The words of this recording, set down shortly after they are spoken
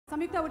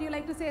Samyuktha, would you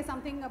like to say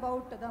something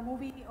about the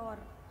movie or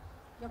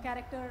your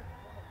character?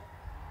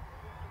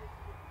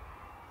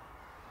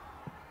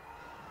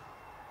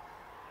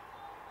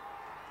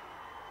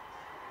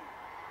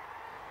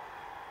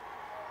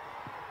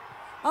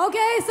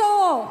 Okay, so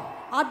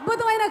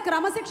అద్భుతమైన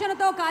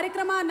క్రమశిక్షణతో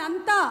కార్యక్రమాన్ని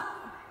అంతా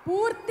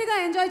పూర్తిగా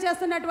ఎంజాయ్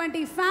చేస్తున్నటువంటి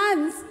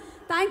fans,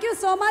 thank you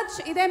so much.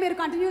 ఇదే మీరు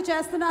కంటిన్యూ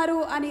చేస్తున్నారు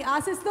అని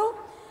ఆశిస్తూ,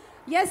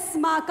 ఎస్,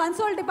 మా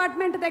కన్సోల్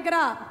డిపార్ట్మెంట్ దగ్గర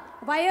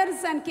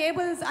వైర్స్ అండ్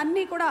కేబుల్స్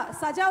అన్నీ కూడా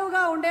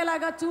సజావుగా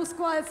ఉండేలాగా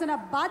చూసుకోవాల్సిన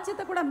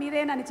బాధ్యత కూడా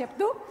మీదేనని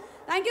చెప్తూ,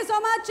 thank you so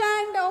much.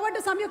 And over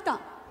to Samyukta.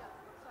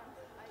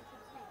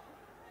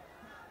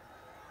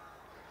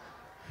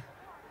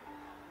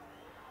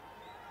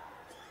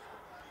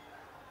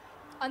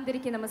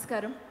 Andariki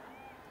Namaskaram.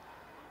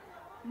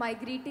 My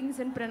greetings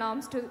and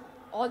pranams to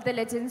all the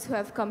legends who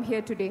have come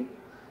here today.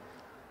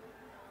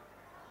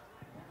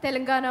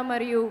 Telangana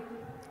Mariyu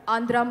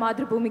Andhra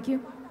Madhrubhumiki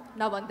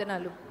na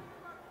vandanalu.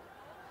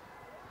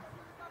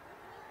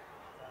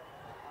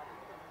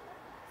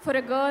 For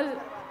a girl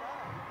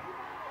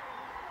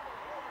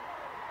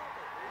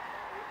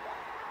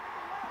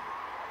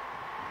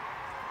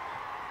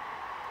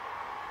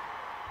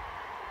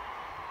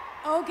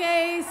okay,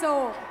 so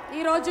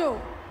ఈరోజు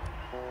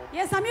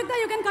yes, Samyuktha,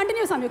 you can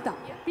continue, Samyuktha,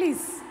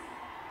 please.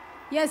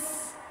 Yes.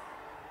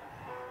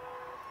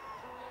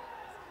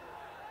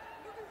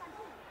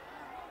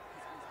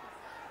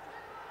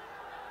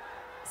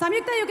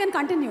 Samyuktha, you can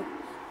continue.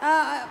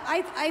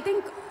 I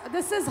think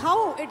this is how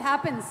it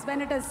happens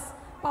when it is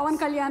Pawan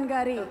Kalyan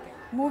Gari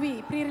movie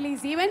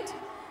pre-release event,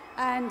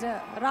 and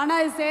Rana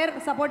is there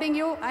supporting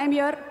you. I am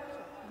here.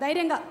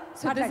 Dhairanga.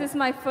 So this is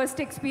my first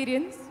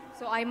experience,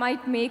 so I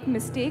might make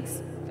mistakes.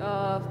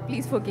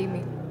 Please forgive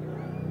me.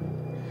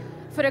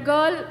 For a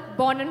girl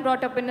born and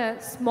brought up in a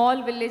small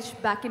village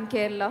back in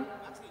Kerala,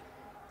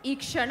 ee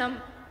kshanam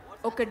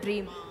oka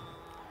dream.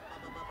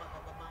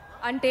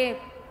 Ante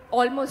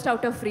almost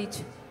out of reach.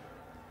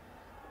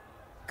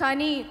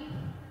 Kani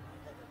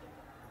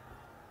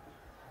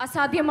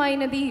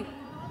asadhyamainadi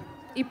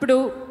ippudu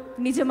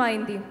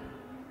nijamaindi.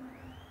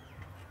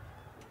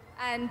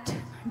 And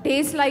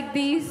days like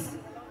these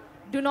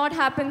do not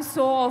happen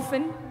so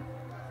often.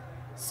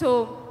 So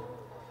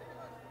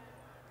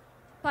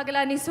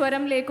పగలాని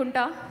స్వరం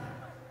లేకుండా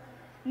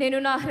నేను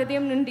నా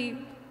హృదయం నుండి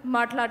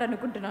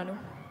మాట్లాడాలనుకుంటున్నాను.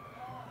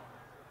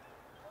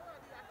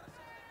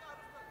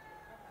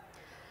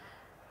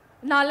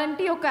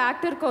 నాలాంటి ఒక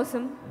actor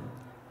కోసం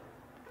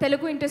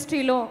తెలుగు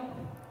ఇండస్ట్రీలో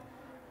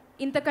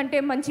ఇంతకంటే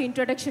మంచి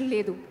ఇంట్రొడక్షన్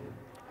లేదు.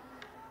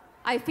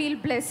 I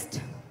feel blessed.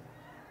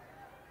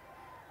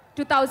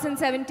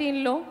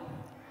 2017లో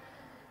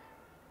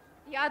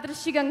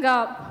యాదృశ్చికంగా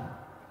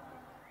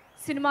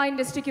సినిమా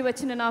ఇండస్ట్రీకి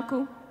వచ్చిన నాకు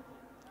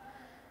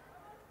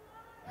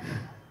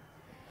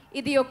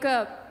ఇది ఒక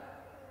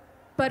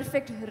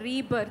పర్ఫెక్ట్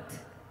రీబర్త్,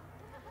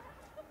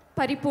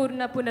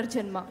 పరిపూర్ణ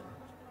పునర్జన్మ.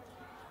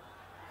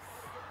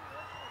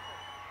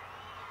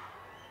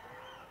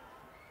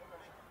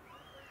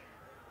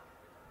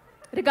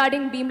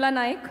 రిగార్డింగ్ భీమ్లా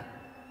నాయక్,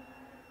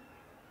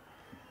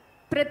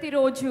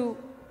 ప్రతిరోజు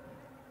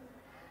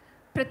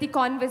ప్రతి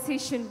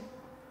కాన్వర్సేషన్,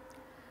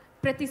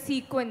 ప్రతి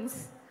సీక్వెన్స్,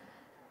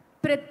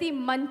 ప్రతి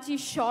మంచి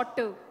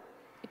shot,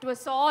 it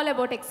was all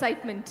about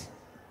excitement.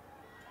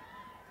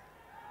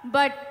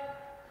 But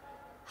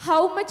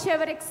how much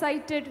ever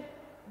excited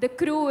the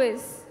crew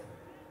is,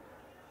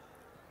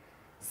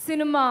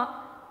 cinema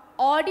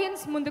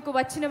audience munduku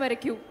vachina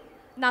varaku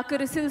naaku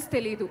results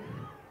teliyadu.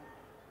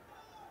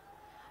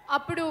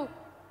 Appudu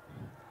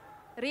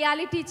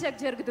reality check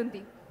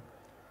jarugutundi,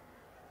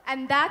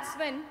 and that's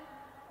when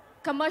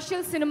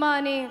commercial cinema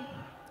ane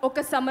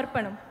oka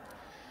samarpanam,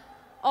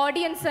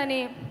 audience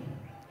ane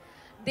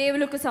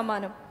devuluku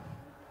samanam.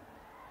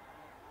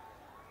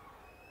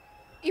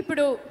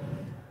 ఇప్పుడు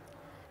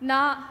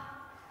నా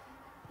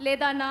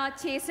లేదా నా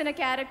చేసిన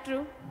character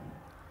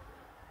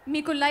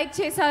మీకు like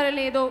చేశారో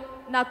లేదో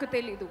నాకు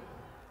తెలీదు.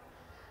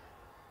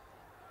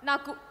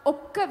 నాకు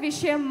ఒక్క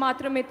విషయం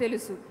మాత్రమే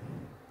తెలుసు,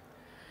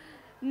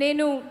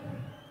 నేను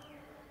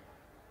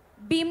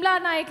భీమ్లా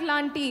నాయక్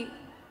లాంటి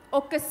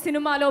ఒక్క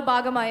సినిమాలో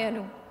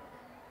భాగమయ్యాను.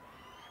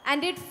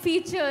 And it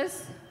features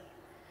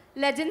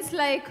legends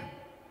like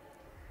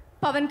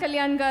Pawan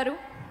Kalyan గారు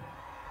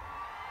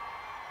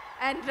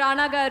అండ్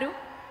రానా గారు.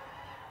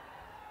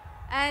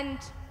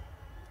 అండ్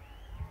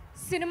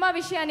సినిమా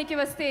విషయానికి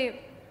వస్తే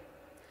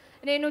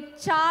నేను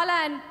చాలా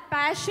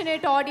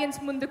ప్యాషనేట్ ఆడియన్స్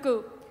ముందుకు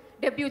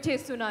డెబ్యూ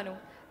చేస్తున్నాను,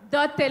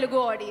 the Telugu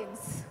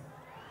audience.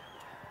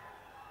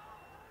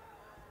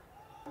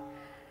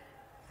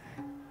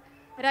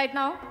 Right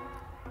now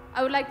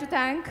I would like to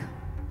thank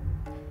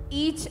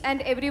each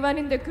and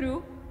everyone in the crew,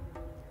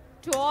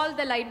 to all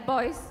the light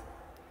boys,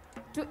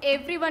 to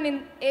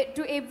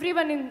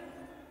everyone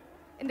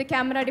in the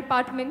camera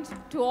department,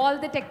 to all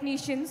the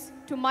technicians,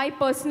 to my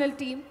personal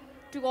team,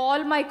 to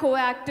all my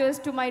co-actors,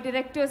 to my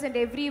directors and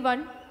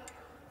everyone,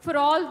 for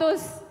all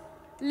those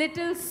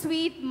little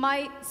sweet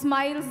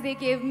smiles they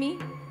gave me,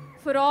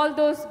 for all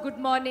those good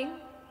morning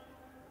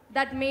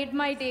that made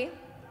my day.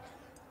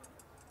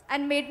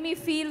 and made me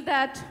feel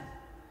that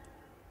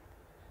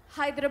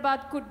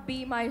Hyderabad could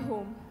be my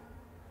home.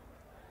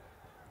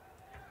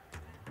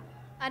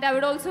 And I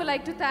would also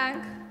like to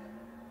thank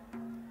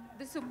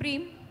the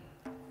Supreme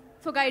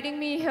for guiding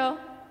me here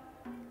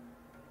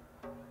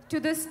to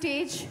this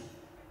stage,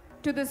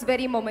 to this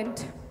very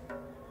moment.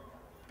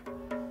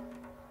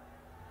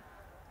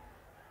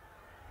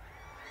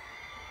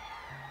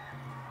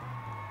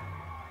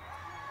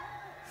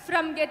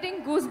 From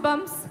getting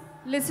goosebumps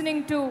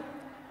listening to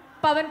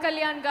Pawan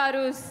Kalyan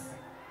Garu's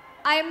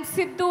I am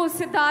Sidhu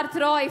Siddharth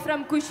Roy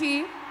from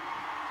Kushi,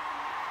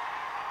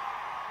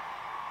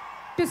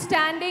 to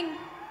standing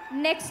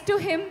next to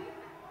him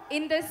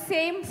in the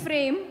same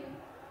frame,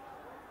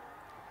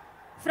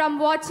 from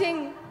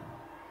watching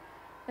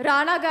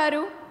Rana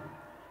Garu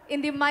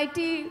in the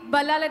mighty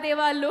Ballala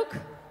Deva look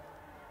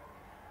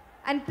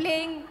and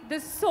playing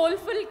this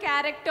soulful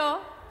character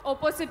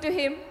opposite to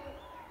him,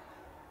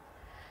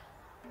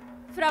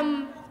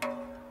 from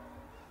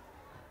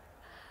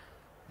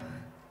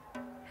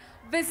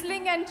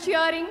whistling and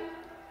cheering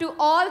to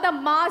all the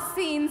mass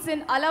scenes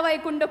in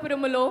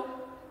Alavaikundapuramalo,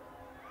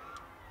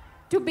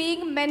 to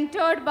being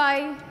mentored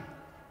by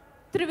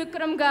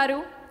Trivikram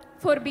Garu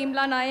for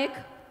Bheemla Nayak,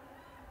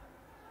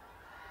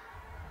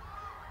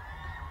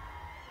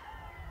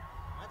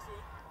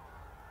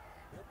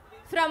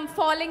 from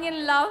falling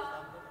in love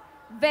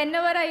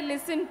whenever I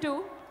listen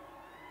to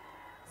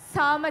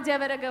Sama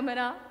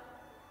Javaragamana,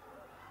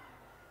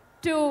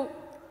 to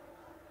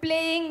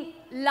playing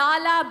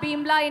Lala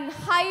Bheemla in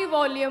high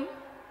volume,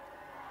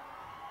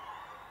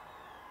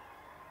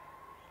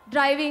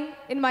 driving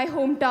in my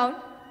hometown,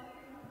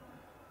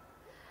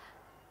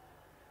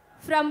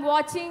 from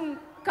watching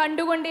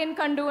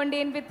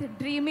Kandugondeen with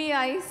dreamy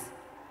eyes,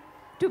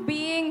 to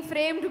being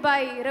framed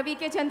by Ravi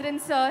K. Chandran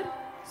sir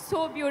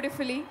so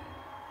beautifully,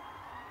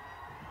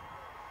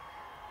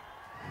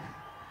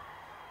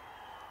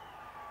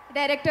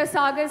 Director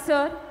Sagar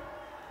sir,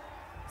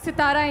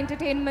 Sitara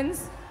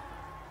Entertainments,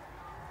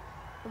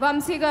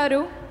 Vamsi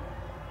Garu,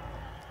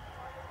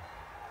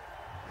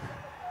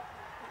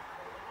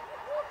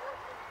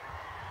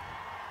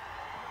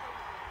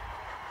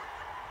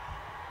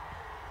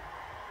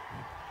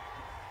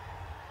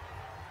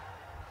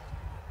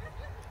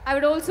 I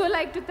would also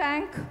like to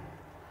thank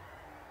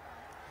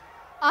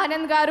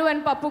Anand Garu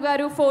and Pappu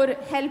Garu for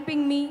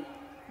helping me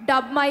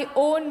dub my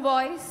own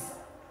voice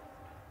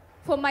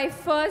for my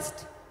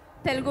first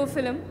Telugu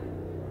film.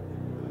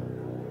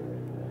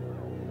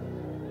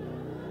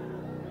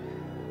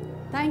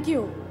 Thank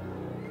you.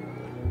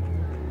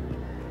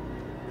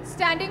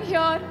 Standing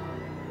here,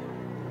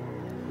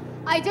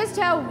 I just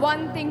have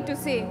one thing to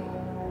say.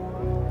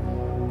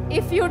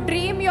 If you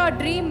dream your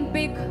dream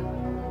big,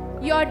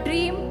 your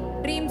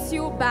dream dreams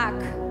you back.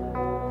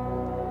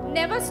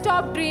 Never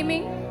stop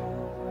dreaming.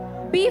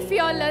 Be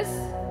fearless.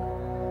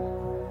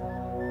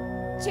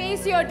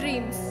 Chase your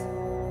dreams.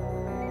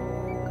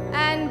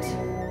 And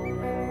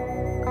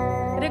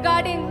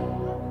regarding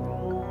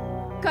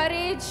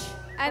courage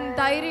and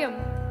dhairyam,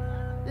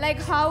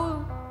 like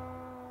how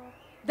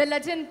the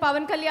legend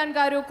Pawan Kalyan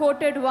Garu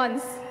quoted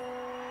once,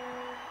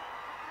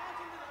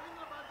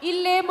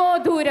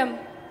 Illemo Dhuram,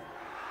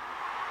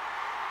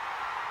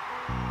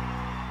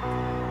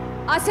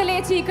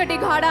 Asale Chikati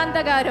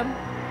Ghadantagaram,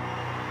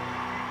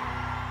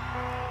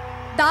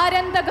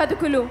 Daranta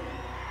Gadukulu,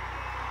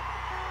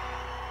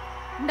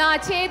 Na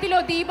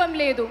Chedilo Deepam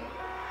Ledu,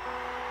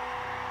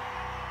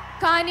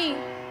 Kani,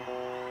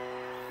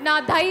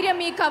 Na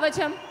Dhairyami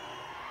Kavacham,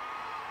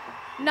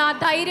 Na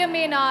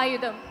dhairyame na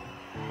ayudam.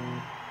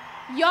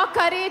 Your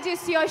courage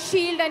is your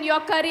shield and your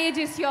courage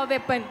is your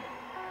weapon.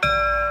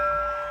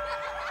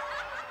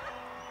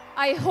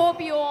 I hope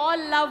you all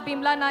love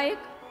Bheemla Nayak.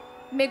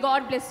 May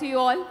God bless you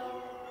all.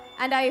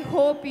 And I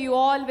hope you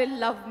all will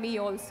love me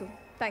also.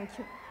 Thank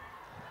you.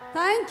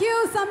 Thank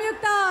you,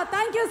 Samyukta.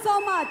 Thank you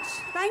so much.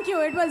 Thank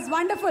you. It was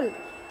wonderful.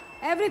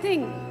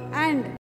 Everything. And